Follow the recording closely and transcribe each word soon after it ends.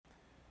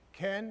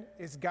Ken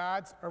is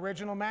God's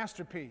original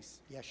masterpiece,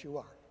 Yes, you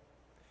are.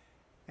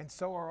 and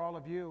so are all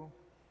of you.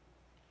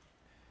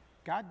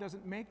 God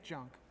doesn't make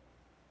junk.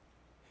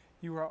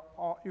 You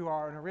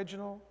are an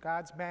original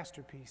God's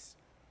masterpiece.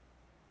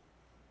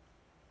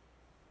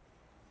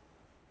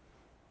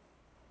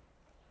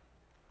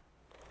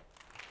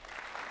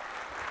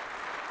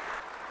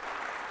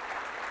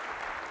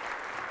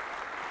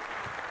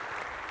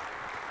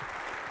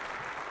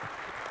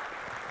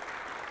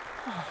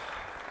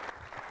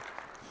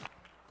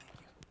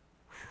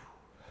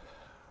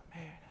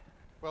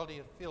 Well, do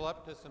you feel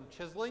up to some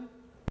chiseling?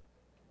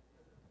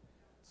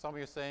 Some of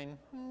you are saying,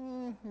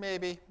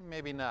 maybe,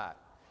 maybe not.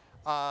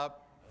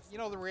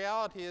 The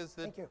reality is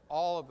that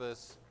all of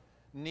us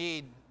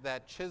need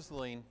that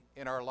chiseling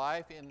in our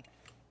life. And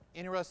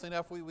interestingly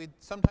enough,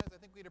 sometimes I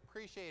think we'd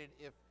appreciate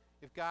it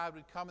if God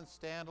would come and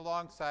stand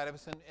alongside of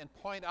us and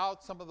point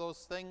out some of those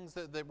things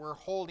that we're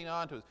holding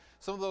on to,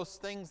 some of those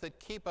things that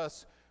keep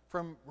us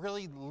from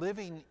really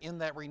living in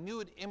that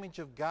renewed image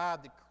of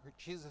God that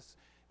Jesus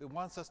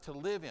wants us to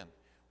live in.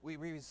 We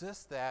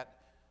resist that.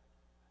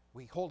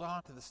 We hold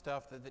on to the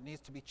stuff that needs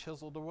to be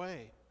chiseled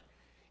away.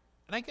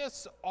 And I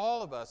guess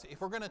all of us,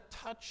 if we're going to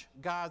touch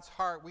God's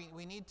heart,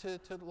 we need to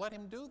let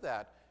him do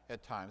that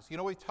at times.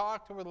 We've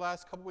talked over the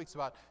last couple weeks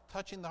about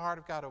touching the heart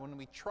of God. When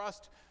we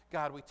trust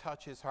God, we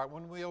touch his heart.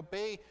 When we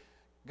obey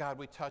God,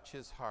 we touch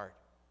his heart.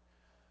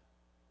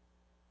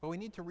 But we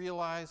need to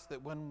realize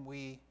that when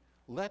we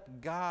let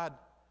God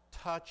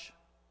touch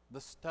the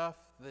stuff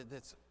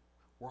that's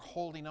we're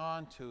holding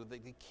on to, that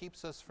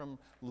keeps us from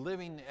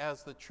living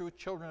as the true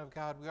children of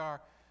God we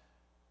are,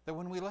 that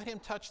when we let him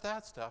touch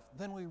that stuff,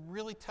 then we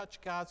really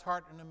touch God's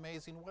heart in an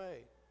amazing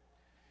way.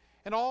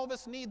 And all of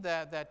us need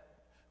that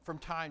from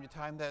time to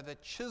time,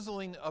 that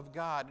chiseling of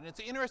God. And it's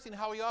interesting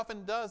how he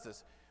often does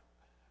this.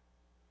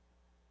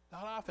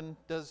 Not often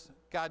does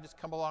God just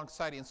come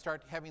alongside you and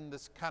start having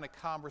this kind of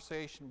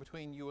conversation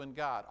between you and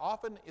God.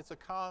 Often it's a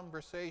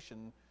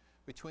conversation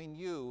between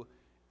you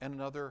and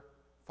another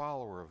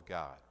follower of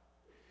God.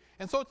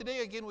 And so today,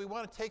 again, we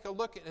want to take a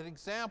look at an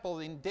example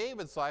in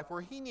David's life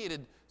where he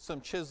needed some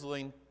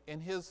chiseling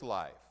in his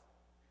life.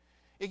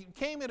 It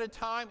came at a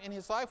time in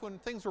his life when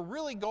things were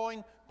really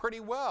going pretty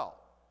well.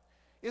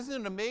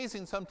 Isn't it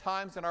amazing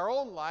sometimes in our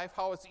own life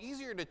how it's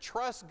easier to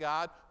trust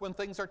God when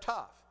things are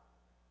tough?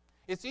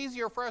 It's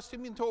easier for us to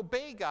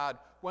obey God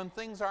when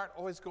things aren't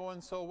always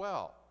going so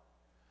well.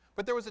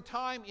 But there was a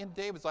time in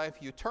David's life,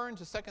 if you turn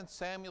to 2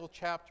 Samuel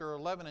chapter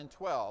 11 and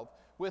 12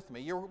 with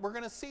me, we're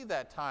going to see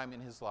that time in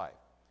his life.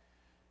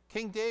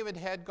 King David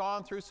had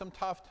gone through some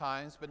tough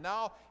times, but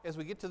now as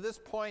we get to this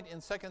point in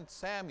 2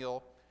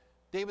 Samuel,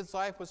 David's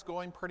life was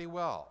going pretty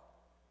well.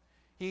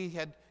 He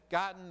had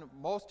gotten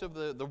most of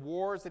the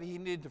wars that he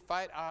needed to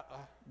fight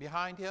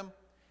behind him,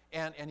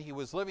 and he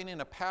was living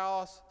in a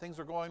palace. Things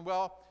were going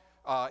well.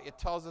 It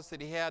tells us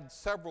that he had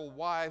several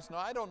wives. Now,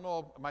 I don't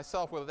know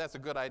myself whether that's a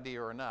good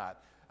idea or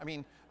not. I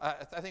mean,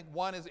 I think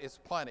one is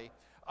plenty.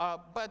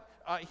 But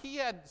he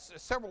had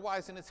several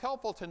wives, and it's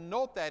helpful to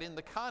note that in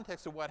the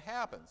context of what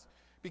happens,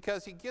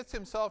 because he gets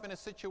himself in a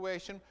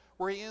situation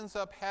where he ends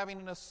up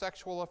having a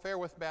sexual affair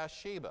with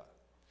Bathsheba.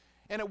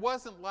 And it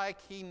wasn't like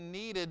he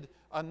needed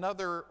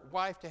another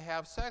wife to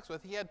have sex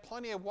with. He had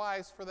plenty of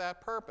wives for that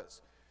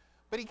purpose.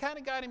 But he kind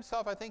of got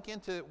himself, I think,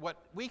 into what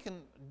we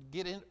can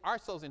get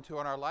ourselves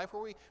into in our life,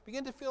 where we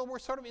begin to feel we're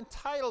sort of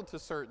entitled to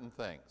certain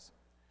things.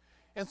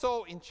 And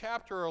so in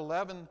chapter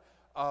 11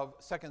 of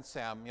 2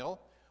 Samuel,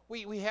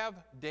 we have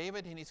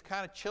David, and he's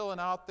kind of chilling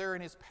out there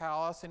in his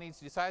palace, and he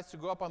decides to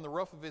go up on the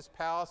roof of his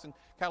palace and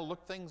kind of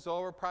look things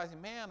over, probably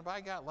saying, man, have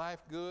I got life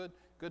good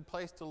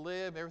place to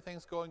live,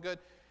 everything's going good.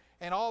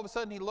 And all of a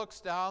sudden he looks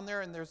down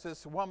there, and there's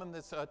this woman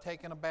that's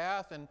taking a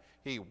bath, and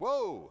he,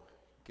 whoa,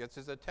 gets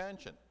his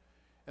attention.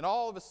 And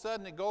all of a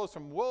sudden it goes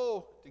from,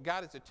 whoa,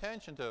 got his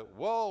attention to,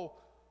 whoa,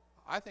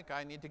 I think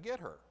I need to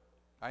get her.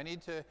 I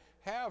need to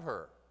have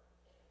her.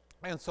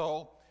 And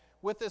so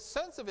with this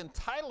sense of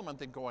entitlement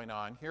that's going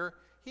on here,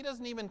 he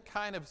doesn't even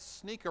kind of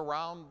sneak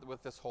around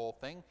with this whole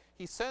thing.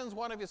 He sends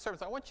one of his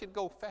servants, I want you to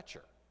go fetch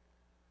her.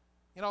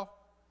 You're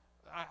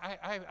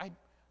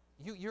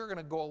going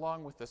to go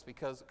along with this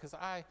because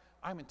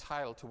I'm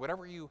entitled to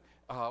whatever you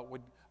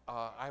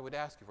I would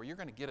ask you for. You're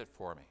going to get it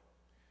for me.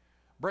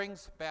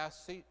 Brings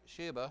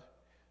Bathsheba.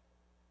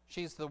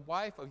 She's the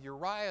wife of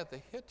Uriah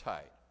the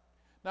Hittite.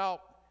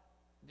 Now,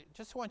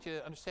 just want you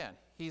to understand,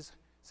 he's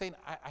saying,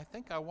 I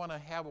think I want to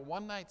have a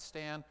one-night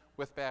stand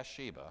with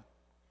Bathsheba.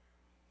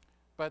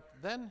 But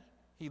then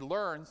he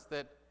learns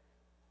that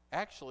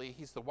actually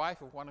he's the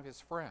wife of one of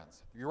his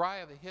friends.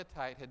 Uriah the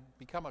Hittite had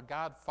become a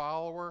God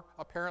follower,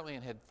 apparently,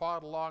 and had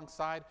fought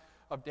alongside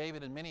of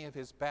David in many of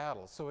his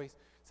battles. So he's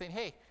saying,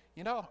 hey,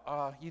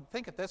 you'd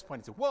think at this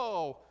point, he'd say,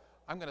 whoa,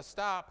 I'm going to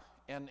stop,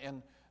 and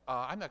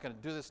I'm not going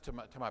to do this to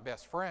my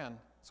best friend,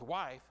 his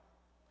wife.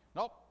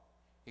 Nope.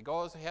 He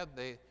goes ahead,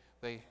 they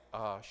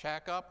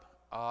shack up,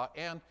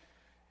 and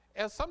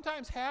as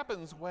sometimes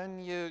happens when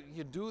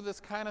you do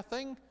this kind of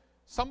thing,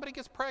 somebody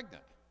gets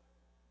pregnant.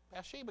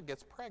 Bathsheba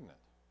gets pregnant.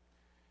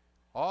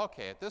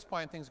 Okay, at this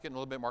point, things are getting a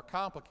little bit more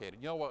complicated.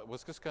 You know what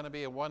was just going to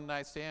be a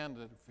one-night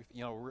stand,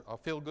 a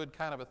feel-good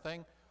kind of a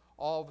thing?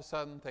 All of a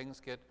sudden,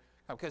 things get,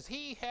 because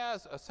he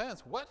has a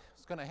sense,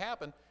 what's going to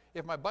happen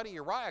if my buddy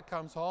Uriah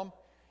comes home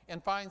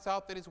and finds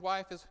out that his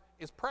wife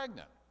is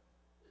pregnant?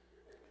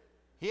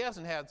 He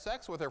hasn't had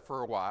sex with her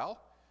for a while,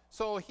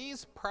 so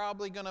he's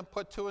probably going to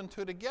put two and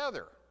two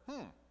together.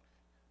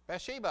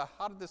 Bathsheba,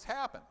 how did this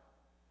happen?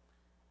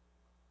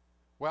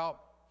 Well,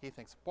 he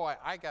thinks, boy,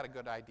 I got a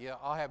good idea.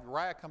 I'll have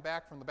Uriah come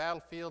back from the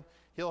battlefield.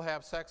 He'll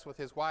have sex with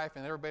his wife,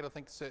 and everybody will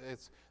think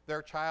it's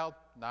their child.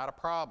 Not a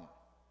problem.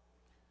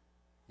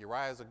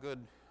 Uriah is a good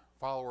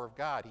follower of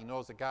God. He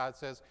knows that God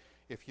says,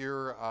 if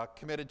you're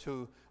committed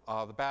to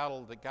the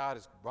battle that God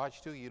has brought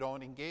you to, you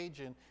don't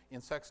engage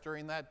in sex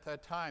during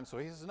that time. So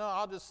he says, no,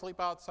 I'll just sleep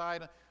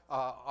outside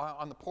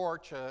on the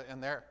porch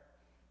and there.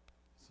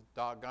 So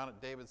doggone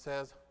it, David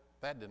says,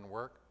 that didn't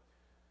work.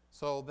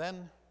 So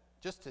then,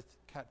 just to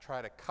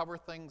try to cover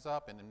things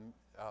up, and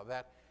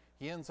that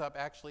he ends up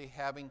actually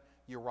having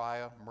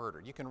Uriah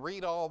murdered. You can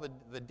read all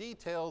the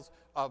details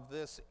of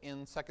this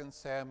in 2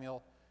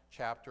 Samuel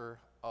chapter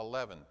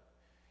 11.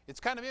 It's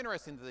kind of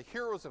interesting that the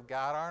heroes of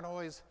God aren't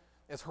always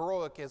as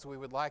heroic as we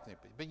would like them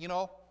to be. But you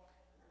know,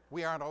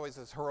 we aren't always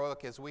as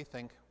heroic as we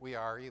think we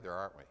are either,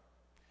 aren't we?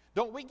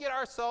 Don't we get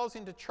ourselves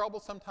into trouble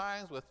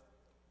sometimes with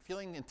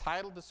feeling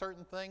entitled to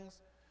certain things?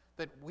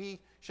 That we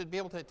should be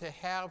able to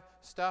have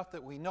stuff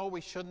that we know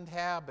we shouldn't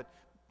have, but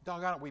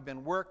doggone it, we've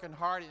been working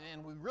hard,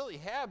 and we really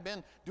have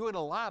been doing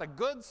a lot of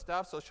good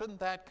stuff, so shouldn't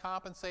that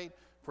compensate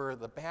for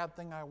the bad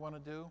thing I want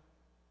to do?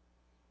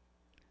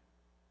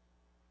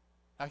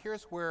 Now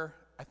here's where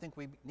I think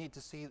we need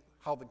to see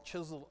how the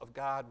chisel of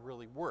God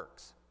really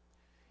works.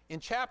 In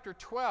chapter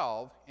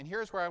 12, and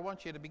here's where I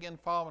want you to begin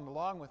following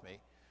along with me,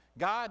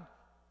 God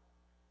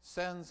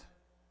sends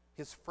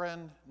his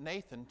friend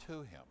Nathan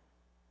to him.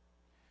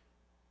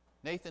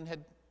 Nathan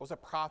was a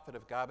prophet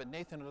of God, but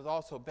Nathan had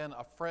also been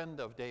a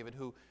friend of David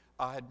who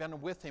had been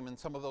with him in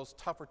some of those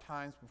tougher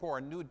times before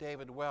and knew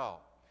David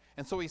well.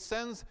 And so he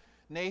sends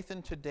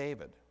Nathan to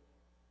David.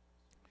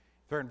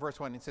 There in verse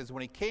 1, it says,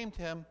 when he came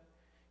to him,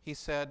 he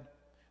said,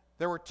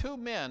 there were two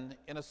men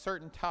in a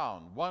certain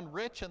town, one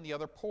rich and the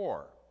other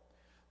poor.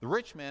 The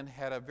rich man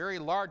had a very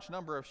large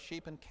number of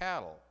sheep and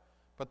cattle,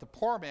 but the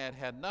poor man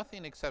had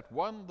nothing except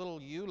one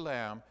little ewe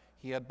lamb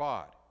he had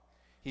bought.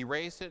 He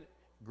raised it,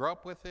 grew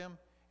up with him,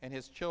 and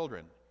his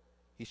children.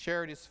 He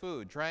shared his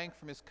food, drank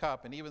from his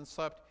cup, and even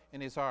slept in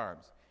his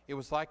arms. It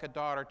was like a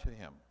daughter to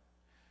him.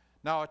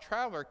 Now a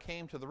traveler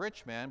came to the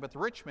rich man, but the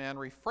rich man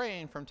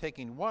refrained from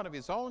taking one of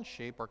his own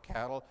sheep or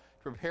cattle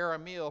to prepare a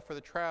meal for the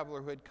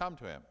traveler who had come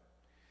to him.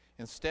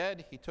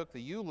 Instead, he took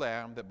the ewe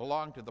lamb that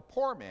belonged to the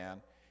poor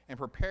man and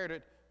prepared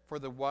it for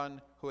the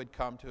one who had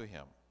come to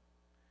him.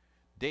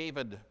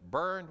 David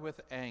burned with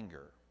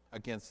anger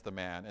against the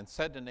man and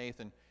said to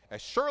Nathan,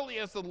 as surely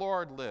as the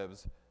Lord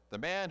lives, the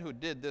man who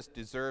did this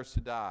deserves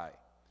to die.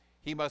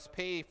 He must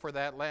pay for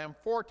that lamb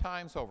 4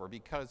 times over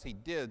because he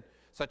did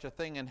such a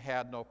thing and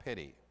had no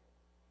pity.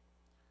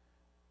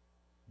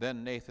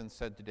 Then Nathan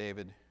said to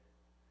David,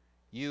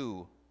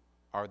 you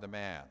are the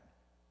man.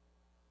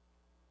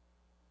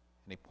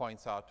 And he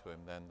points out to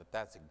him then that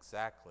that's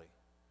exactly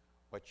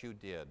what you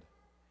did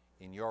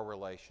in your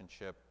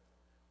relationship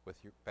with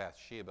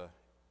Bathsheba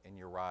and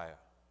Uriah.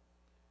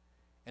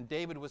 And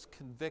David was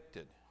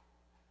convicted.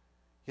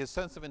 His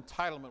sense of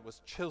entitlement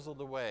was chiseled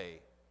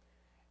away.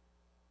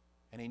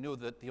 And he knew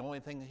that the only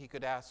thing that he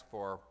could ask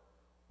for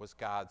was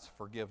God's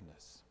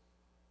forgiveness.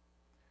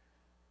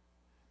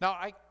 Now,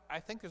 I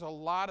think there's a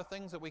lot of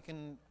things that we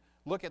can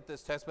look at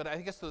this text, but I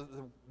guess the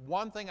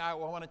one thing I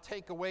want to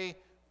take away,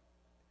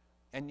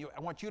 and I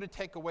want you to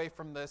take away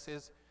from this,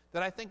 is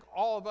that I think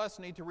all of us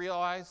need to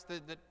realize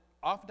that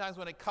oftentimes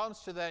when it comes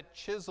to that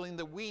chiseling,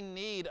 that we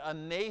need a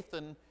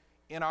Nathan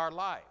in our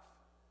life.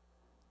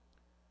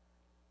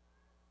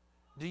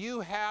 Do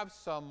you have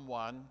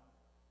someone,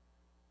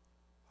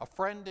 a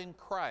friend in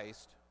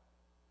Christ,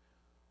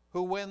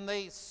 who when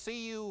they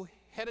see you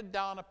headed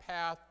down a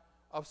path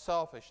of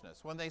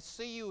selfishness, when they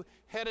see you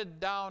headed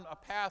down a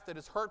path that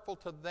is hurtful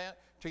to them,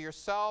 to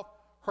yourself,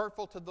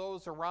 hurtful to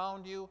those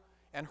around you,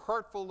 and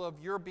hurtful of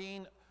your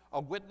being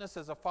a witness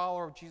as a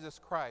follower of Jesus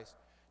Christ,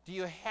 do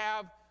you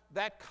have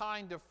that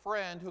kind of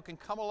friend who can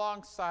come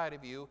alongside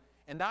of you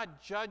and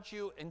not judge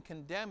you and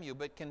condemn you,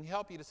 but can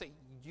help you to say,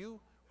 do you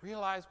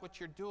realize what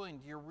you're doing?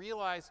 Do you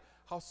realize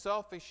how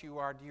selfish you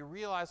are? Do you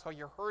realize how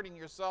you're hurting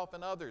yourself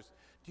and others?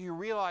 Do you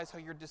realize how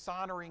you're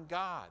dishonoring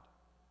God?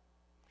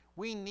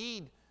 We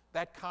need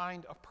that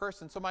kind of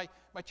person. So my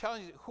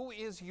challenge is, who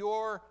is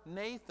your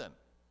Nathan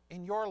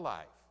in your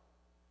life?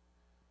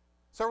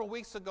 Several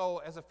weeks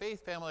ago, as a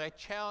faith family, I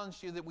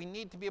challenged you that we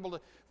need to be able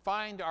to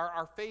find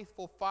our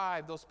faithful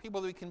 5, those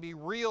people that we can be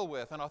real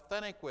with and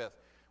authentic with,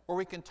 where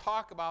we can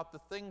talk about the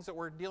things that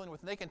we're dealing with,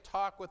 and they can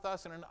talk with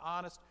us in an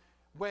honest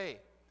way.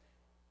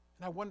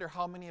 And I wonder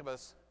how many of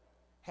us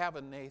have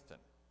a Nathan.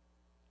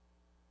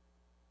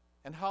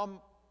 And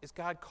how is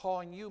God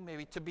calling you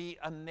maybe to be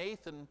a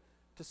Nathan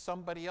to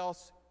somebody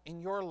else in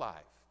your life?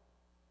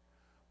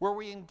 where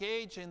we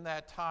engage in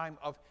that time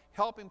of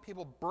helping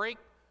people break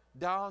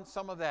down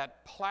some of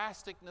that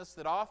plasticness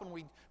that often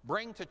we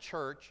bring to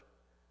church,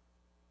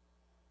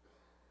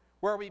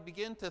 where we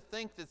begin to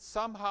think that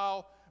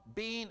somehow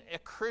being a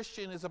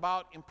Christian is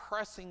about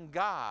impressing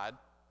God,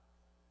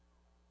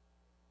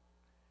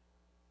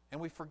 and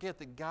we forget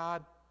that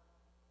God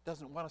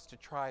doesn't want us to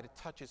try to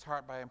touch his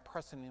heart by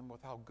impressing him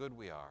with how good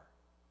we are.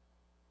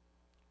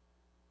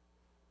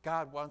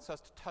 God wants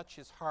us to touch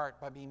his heart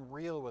by being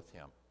real with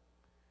him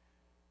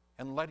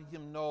and letting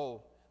him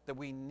know that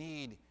we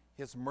need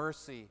his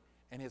mercy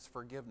and his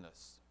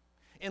forgiveness.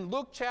 In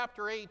Luke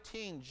chapter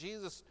 18,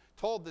 Jesus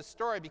told this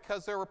story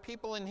because there were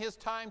people in his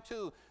time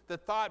too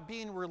that thought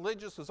being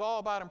religious was all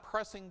about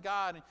impressing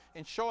God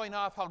and showing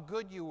off how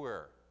good you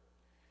were.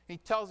 He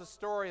tells a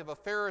story of a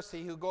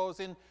Pharisee who goes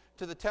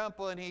into the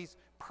temple and he's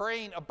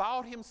praying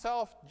about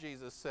himself,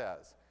 Jesus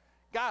says.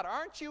 God,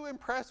 aren't you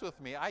impressed with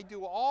me? I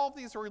do all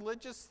these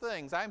religious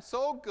things. I'm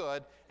so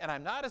good, and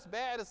I'm not as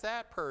bad as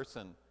that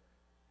person.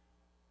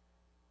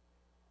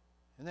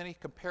 And then he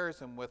compares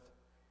him with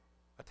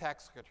a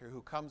tax collector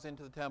who comes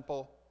into the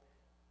temple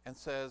and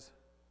says,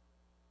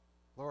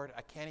 Lord,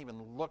 I can't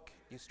even look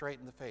you straight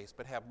in the face,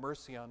 but have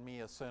mercy on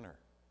me, a sinner.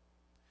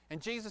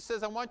 And Jesus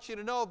says, I want you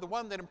to know the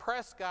one that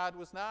impressed God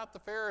was not the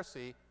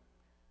Pharisee,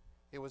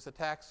 it was the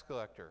tax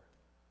collector.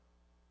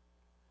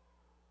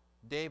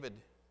 David,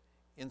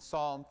 in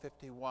Psalm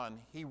 51,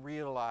 he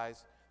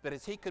realized that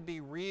as he could be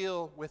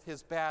real with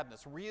his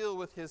badness, real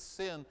with his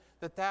sin,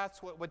 that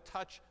that's what would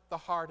touch the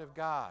heart of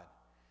God.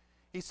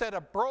 He said,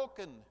 a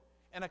broken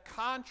and a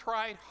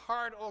contrite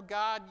heart, O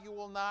God, you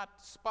will not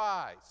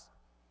despise.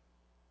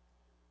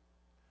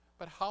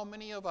 But how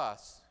many of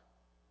us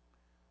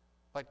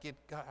get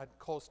God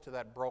close to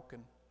that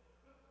broken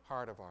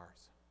heart of ours?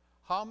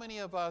 How many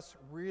of us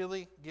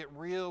really get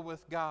real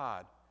with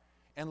God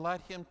and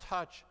let him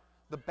touch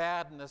the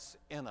badness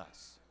in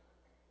us?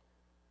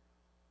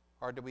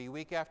 Or do we,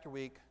 week after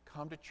week,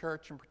 come to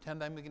church and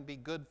pretend that we can be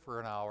good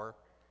for an hour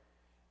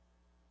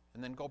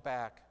and then go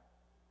back,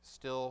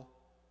 still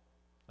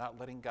not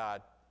letting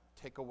God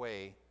take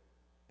away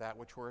that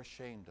which we're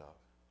ashamed of,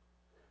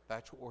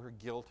 that which we're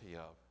guilty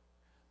of,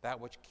 that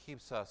which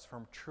keeps us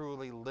from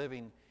truly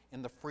living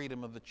in the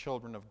freedom of the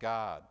children of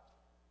God?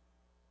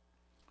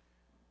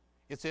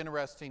 It's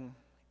interesting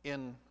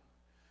in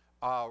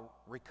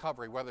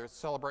recovery, whether it's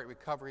Celebrate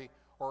Recovery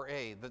or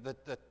A,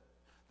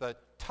 the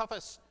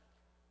toughest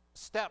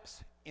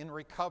steps in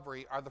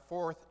recovery are the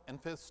fourth and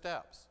fifth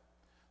steps.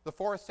 The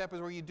fourth step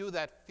is where you do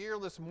that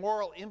fearless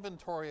moral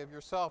inventory of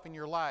yourself and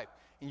your life,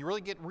 and you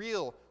really get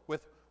real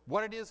with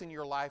what it is in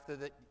your life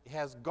that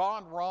has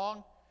gone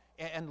wrong,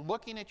 and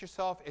looking at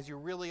yourself as you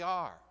really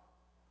are.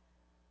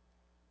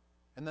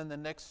 And then the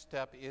next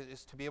step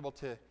is to be able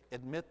to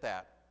admit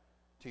that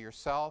to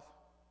yourself,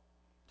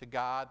 to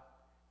God,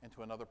 and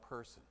to another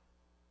person.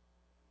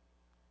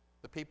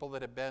 The people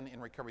that have been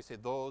in recovery say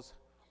those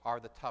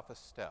are the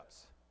toughest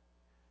steps.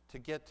 To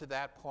get to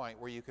that point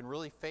where you can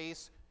really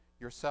face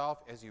yourself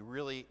as you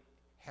really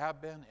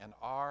have been and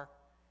are,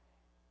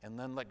 and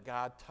then let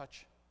God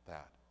touch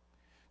that.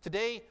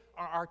 Today,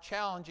 our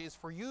challenge is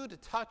for you to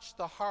touch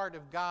the heart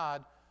of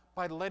God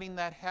by letting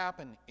that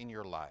happen in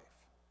your life.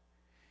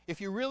 If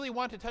you really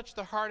want to touch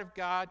the heart of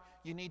God,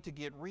 you need to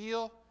get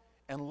real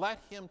and let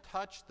him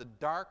touch the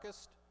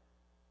darkest,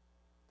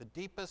 the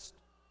deepest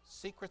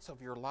secrets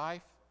of your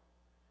life,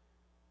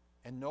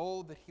 and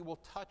know that he will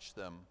touch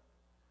them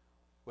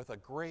with a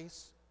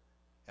grace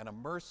and a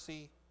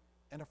mercy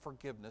and a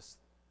forgiveness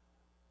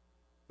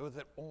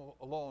that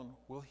alone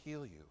will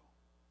heal you.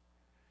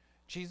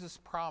 Jesus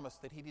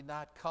promised that he did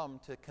not come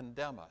to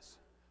condemn us,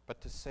 but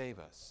to save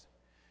us.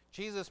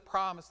 Jesus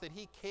promised that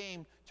he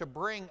came to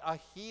bring a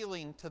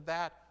healing to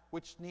that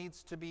which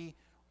needs to be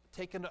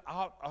taken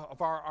out of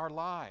our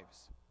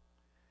lives.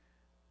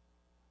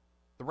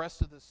 The rest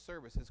of this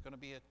service is going to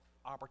be an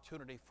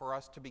opportunity for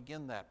us to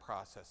begin that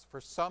process. For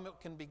some, it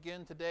can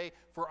begin today.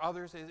 For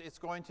others, it's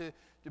going to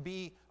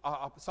be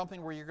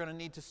something where you're going to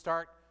need to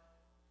start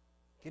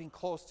getting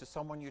close to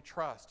someone you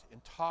trust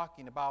and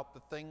talking about the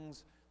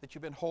things that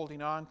you've been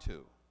holding on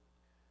to.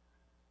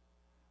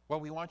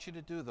 What we want you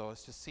to do, though,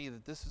 is to see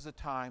that this is a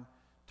time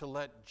to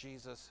let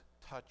Jesus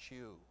touch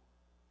you.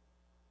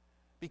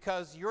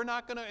 Because you're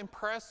not going to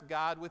impress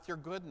God with your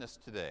goodness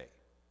today.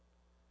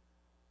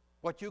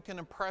 What you can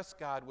impress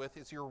God with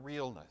is your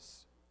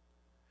realness.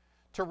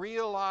 To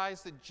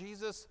realize that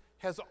Jesus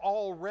has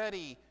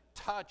already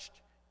touched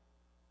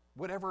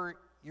whatever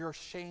you're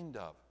ashamed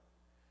of.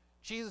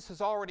 Jesus has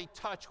already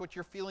touched what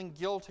you're feeling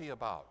guilty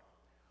about.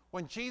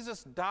 When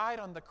Jesus died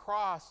on the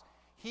cross,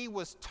 he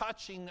was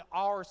touching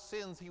our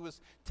sins. He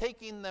was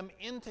taking them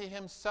into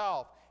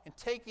himself and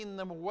taking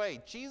them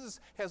away. Jesus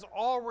has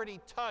already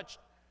touched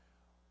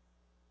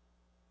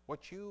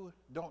what you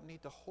don't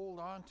need to hold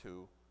on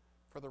to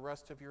for the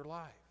rest of your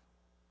life.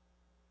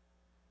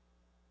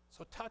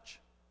 So touch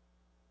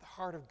the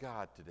heart of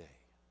God today.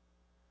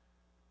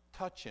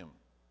 Touch him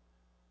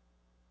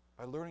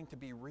by learning to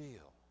be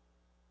real.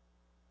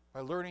 by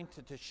learning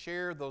to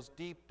share those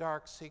deep,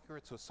 dark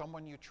secrets with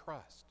someone you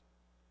trust,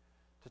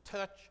 to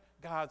touch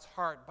God's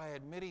heart by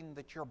admitting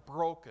that you're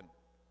broken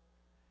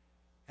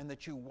and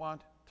that you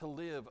want to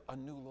live a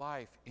new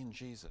life in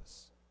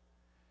Jesus.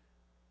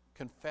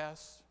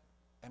 Confess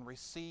and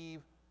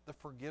receive the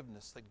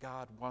forgiveness that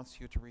God wants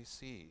you to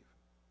receive.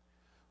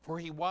 For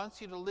He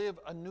wants you to live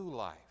a new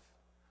life,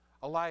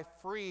 a life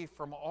free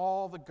from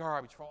all the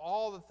garbage, from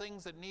all the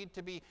things that need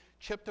to be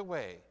chipped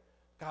away.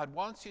 God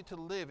wants you to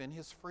live in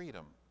His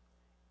freedom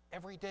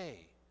every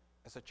day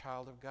as a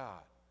child of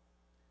God.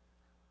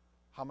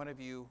 How many of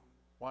you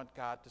want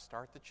God to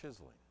start the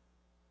chiseling?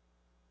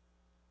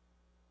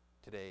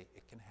 Today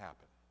it can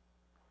happen.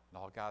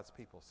 And all God's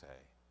people say,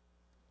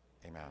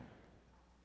 amen.